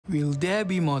Will there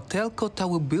be more telco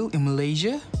tower built in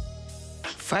Malaysia?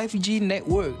 5G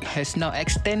network has now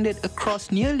extended across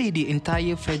nearly the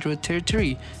entire federal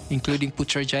territory, including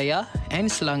Putrajaya and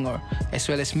Selangor,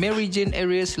 as well as main region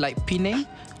areas like Penang,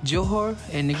 Johor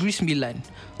and Negeri Sembilan.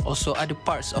 Also other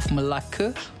parts of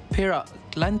Malacca, Perak,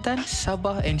 Kelantan,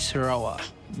 Sabah and Sarawak.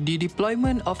 The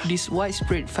deployment of this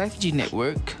widespread 5G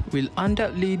network will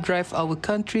undoubtedly drive our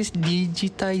country's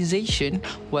digitization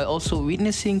while also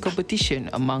witnessing competition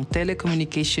among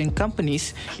telecommunication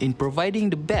companies in providing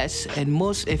the best and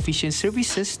most efficient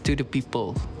services to the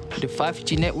people. The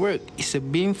 5G network is a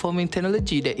beamforming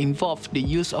technology that involves the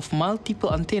use of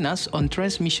multiple antennas on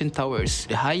transmission towers.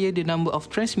 The higher the number of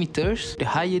transmitters, the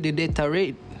higher the data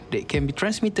rate that can be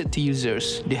transmitted to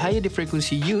users. The higher the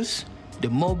frequency used, the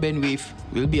more bandwidth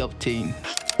will be obtained.